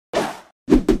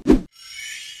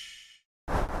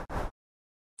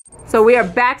So we are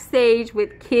backstage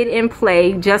with Kid and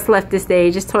Play. Just left the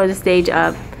stage, just tore the stage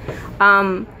up.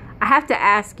 I have to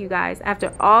ask you guys,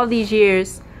 after all these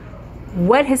years,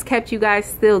 what has kept you guys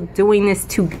still doing this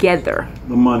together?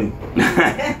 The money.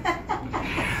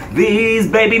 These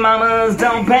baby mamas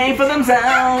don't pay for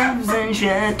themselves and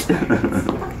shit.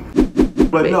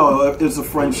 But no, it's a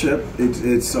friendship.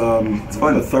 It's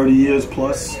fun. 30 years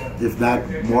plus, if not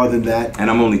more than that.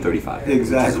 And I'm only 35.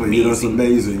 Exactly. You know, it's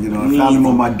amazing. You know, I found him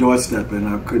on my doorstep and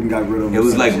I couldn't get rid of him. It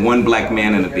was like one black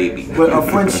man and a baby. But a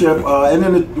friendship, and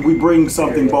then we bring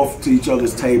something both to each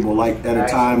other's table. Like at a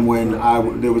time when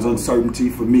there was uncertainty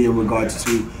for me in regards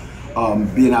to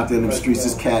being out there in the streets.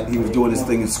 This cat, he was doing his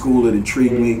thing in school. It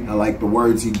intrigued me. I like the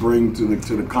words he bring to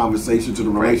the conversation, to the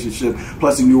relationship.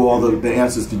 Plus, he knew all the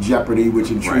answers to Jeopardy,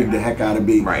 which intrigued the heck out of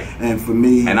me. Right. And for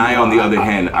me, and I, on the other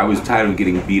hand, I was tired of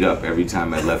getting beat up every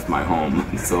time I left my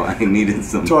home, so I needed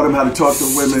some. Taught him how to talk to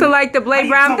women. So, like the Blake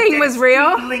Brown thing was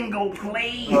real. Lingo,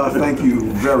 play. Thank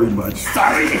you very much.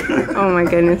 Sorry. Oh my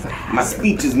goodness. My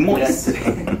speech is moist.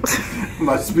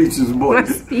 My speech is moist.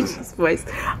 My speech is moist.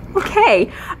 Okay.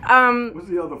 What's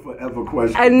the other forever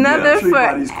question? Another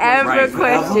forever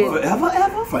question.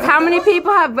 Forever? How many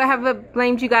people have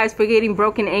blamed you guys for getting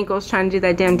broken ankles trying to do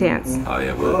that damn dance? Oh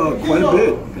yeah, well, quite a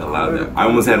bit. A lot of them. I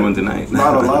almost had one tonight. A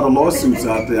lot of lawsuits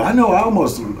out there. I know. I don't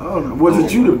know. Was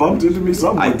it you that bumped into me?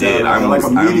 Something I did. Like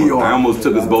a meteor. I almost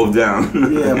took us both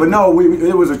down. Yeah, but no,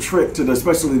 it was a trick to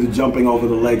especially the jumping over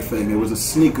the leg thing. It was a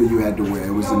sneaker you had to wear.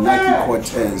 It was a Nike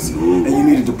Cortez, and you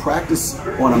needed to practice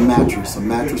on a mattress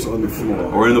on the floor,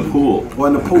 or in the pool. Or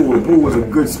in the pool. The pool was a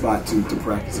good spot to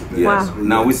practice it. Yes. Wow.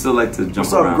 Now we still like to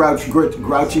jump around. What's up,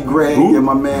 Grouchy Greg? Yeah,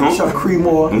 my man Chuck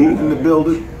Creemore in the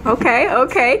building. Okay.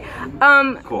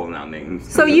 Calling out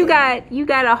names. So you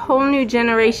got a whole new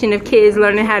generation of kids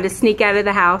learning how to sneak out of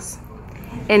the house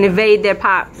and evade their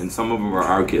pops. And some of them are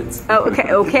our kids. Oh,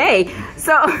 okay.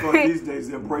 So these days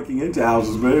they're breaking into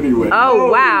houses, but anyway.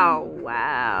 Oh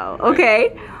wow.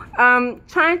 Okay.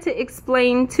 Trying to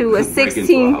explain to a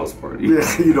 16 house party.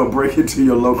 Yeah, you don't break into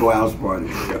your local house party.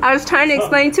 I was trying to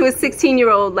explain to a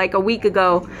 16-year-old like a week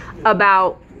ago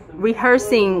about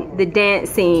rehearsing the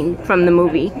dance scene from the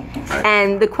movie,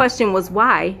 and the question was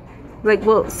why. Like,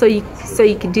 well, so you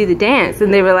could do the dance,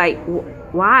 and they were like,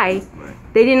 why?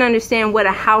 They didn't understand what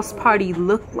a house party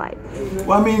looked like.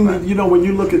 Well, I mean, you know, when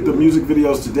you look at the music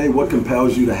videos today, what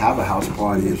compels you to have a house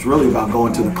party? It's really about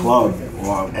going to the club,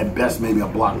 or at best maybe a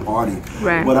block party.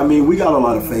 Right. But I mean, we got a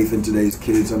lot of faith in today's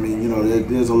kids. I mean, you know,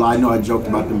 there's a lot. I know I joked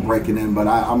about them breaking in, but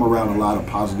I'm around a lot of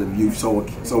positive youth. So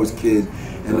is Kid.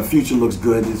 And the future looks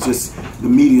good. It's just the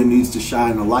media needs to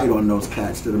shine a light on those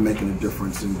cats that are making a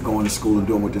difference and going to school and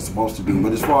doing what they're supposed to do.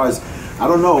 But as far as, I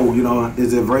don't know, you know,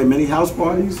 is there very many house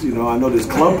parties? You know, I know there's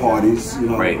club parties.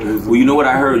 You know, right. Well, you know what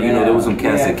I heard? You know, there was some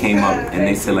cats that came up and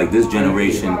they said like this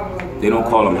generation, they don't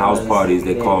call them house parties.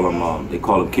 They call them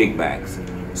kickbacks.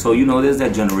 So you know, there's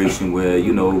that generation where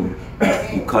you know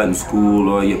you cut in school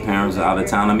or your parents are out of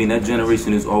town. I mean, that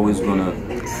generation is always gonna,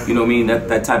 you know what I mean,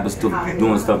 that type of stuff,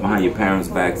 doing stuff behind your parents'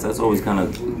 backs, that's always kind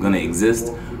of gonna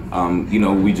exist. You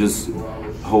know, we just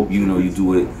hope, you know, you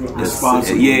do it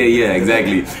responsibly. Yeah,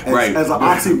 exactly. Right. As an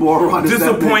oxymoron.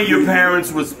 Disappoint your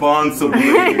parents responsibly.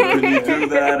 Can you do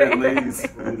that at least?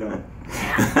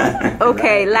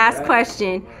 Okay, last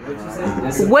question.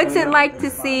 What's it like to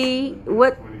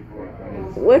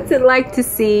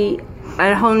see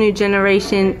a whole new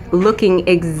generation looking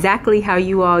exactly how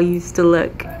you all used to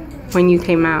look when you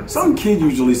came out? Some kid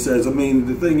usually says, I mean,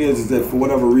 the thing is that for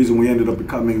whatever reason we ended up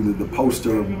becoming the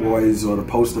poster boys or the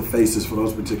poster faces for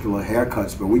those particular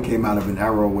haircuts, but we came out of an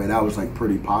era where that was like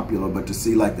pretty popular. But to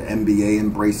see like the NBA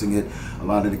embracing it, a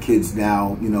lot of the kids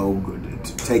now, you know,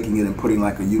 taking it and putting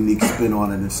like a unique spin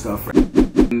on it and stuff.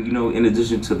 You know, in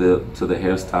addition to the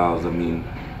hairstyles, I mean,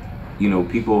 you know,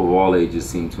 people of all ages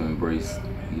seem to embrace,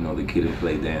 you know, the Kid and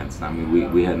Play dance. I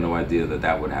mean, we had no idea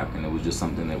that would happen. It was just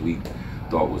something that we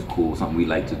thought was cool, something we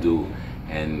like to do.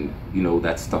 And, you know,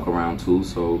 that stuck around too,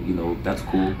 so, you know, that's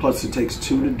cool. Plus, it takes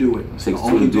two to do it. It takes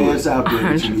two to do it. Dance out there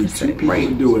that you need two people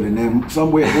to do it. And then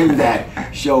somewhere in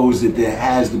that shows that there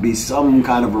has to be some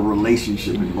kind of a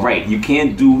relationship involved. Right, you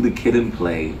can't do the Kid and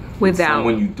Play without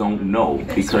someone you don't know,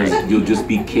 because you'll just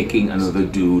be kicking another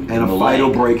dude and a fight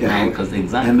will break out.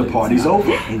 Exactly. And the party's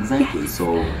over. Exactly.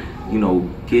 So, you know,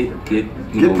 get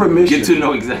permission. Get to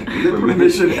know exactly. Get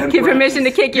permission. And get permission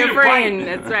to kick your friend.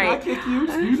 Right. That's right. Can I kick you?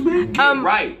 Excuse me.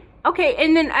 Right. Okay,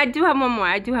 and then I do have one more.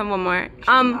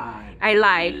 I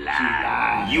lied.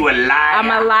 You a liar. I'm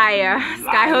a liar.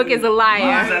 Skyhook is a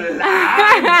liar. You's a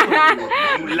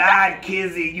liar. You lied,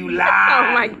 Kizzy. You lied.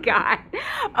 Oh my God.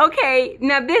 Okay,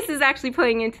 now this is actually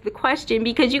playing into the question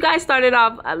because you guys started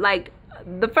off like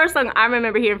the first song I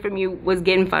remember hearing from you was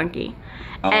Getting Funky.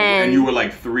 And you were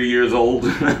like 3 years old.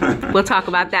 We'll talk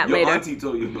about that Your later. auntie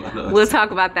told you about us. We'll talk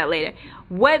about that later.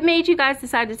 What made you guys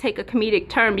decide to take a comedic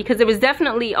turn? Because there was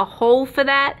definitely a hole for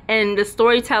that, and the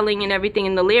storytelling and everything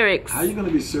in the lyrics. How are you going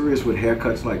to be serious with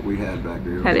haircuts like we had back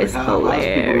there? That is How's people going to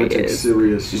take hilarious.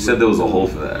 serious? She said there was a hole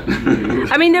for that.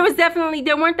 I mean, there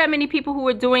weren't that many people who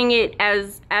were doing it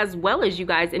as well as you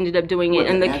guys ended up doing it. What,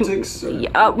 and the antics?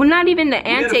 Well, not even the We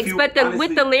had a antics, few- but honestly,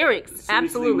 with the lyrics. seriously,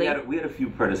 Absolutely. We had a few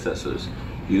predecessors.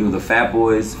 You know, the Fat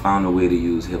Boys found a way to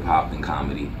use hip hop and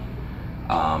comedy.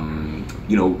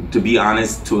 You know, to be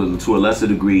honest, to a lesser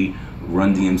degree,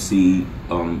 Run DMC.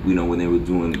 You know, when they were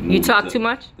doing. You movies, talk too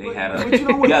much? They had But you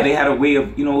know what? they had a way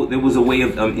of, you know, there was a way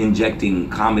of injecting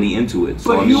comedy into it.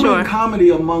 So But I mean, human Sure. comedy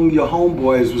among your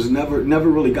homeboys was never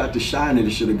really got the shine that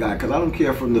it should have got. Because I don't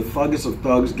care from the thuggest of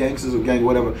thugs, gangsters of gang,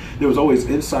 whatever. There was always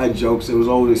inside jokes. There was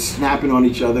always snapping on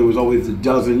each other. There was always a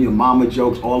dozen, your mama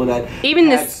jokes, all of that. Even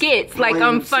the Cats skits, like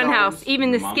playing Funhouse, themselves.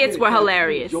 even the Mama. skits were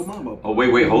hilarious. Your mama. Oh,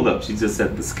 wait, hold up. She just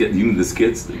said the skit. You mean the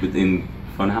skits within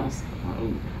Funhouse?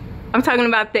 Oh. I'm talking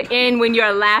about the end when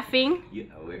you're laughing, Yeah,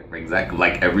 exactly.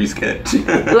 Like every sketch.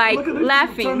 like Look at this. Turn the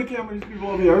laughing. camera, these people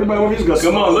over here. Everybody over here's gonna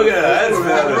Come on, look at that. That's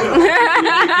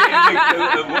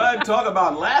better. What? Talk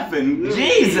about laughing.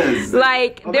 Jesus.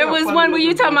 Like there was one where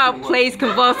you talking about plays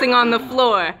convulsing on the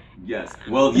floor. Yes.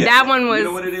 Well, yes. That one was You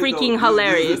know what it is, freaking though? This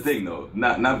hilarious. is the thing, though.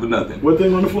 Not for nothing. What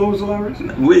thing on the floor was hilarious?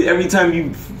 Every time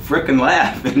you frickin'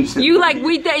 laugh. And shit. You like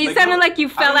you sounded like you I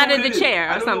fell don't know out of what the it is. chair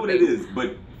I or don't know what it something. is,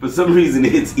 but for some reason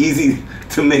it's easy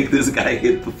to make this guy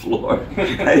hit the floor.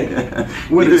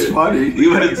 When it's funny.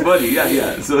 When it's funny,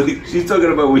 yeah. So she's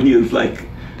talking about when you're like,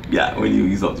 yeah, when you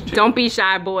use off the chair. Don't be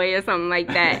shy, boy, or something like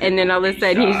that. And then all of a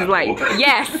sudden he's just like, Shy boy.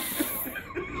 yes,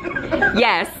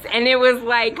 yes. And it was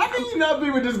like, How can you not be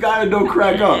with this guy and don't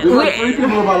crack up? There's like 3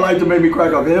 people in my life to make me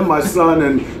crack up. Him, my son,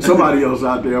 and somebody else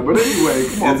out there. But anyway,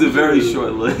 come on. It's a very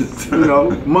short list. You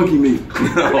know, monkey meat.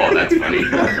 Oh, that's funny.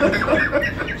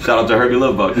 Shout out to Herbie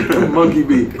Lovebug. Monkey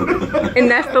meat. and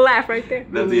that's the laugh right there.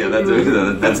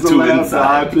 That's the too laugh, the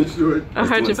high inside. pitch to it. That's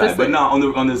too 100%. inside. But no,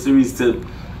 on the series tip.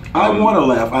 I want to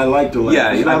laugh. I like to laugh.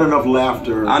 Yeah, There's not enough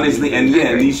laughter. Honestly, and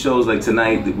yeah, these shows like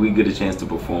tonight, that we get a chance to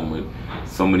perform with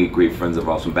so many great friends of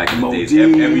ours from back in the Mo days. D,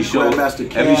 Every show Grandmaster is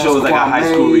Cass, like a high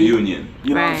school Kwame. reunion.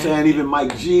 You know what I'm Right. saying? Even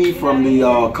Mike G from the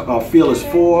Fearless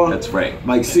 4. That's right.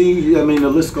 Mike C. I mean, the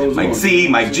list goes on. Mike C,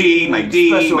 Mike G, Mike D,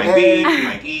 Special Mike B, Ed.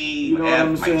 Mike E, You know what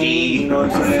I'm F, Mike saying? G. You know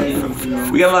what I'm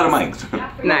saying? We got a lot of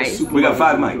mics. Nice. We got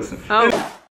 5 mics.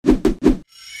 Oh.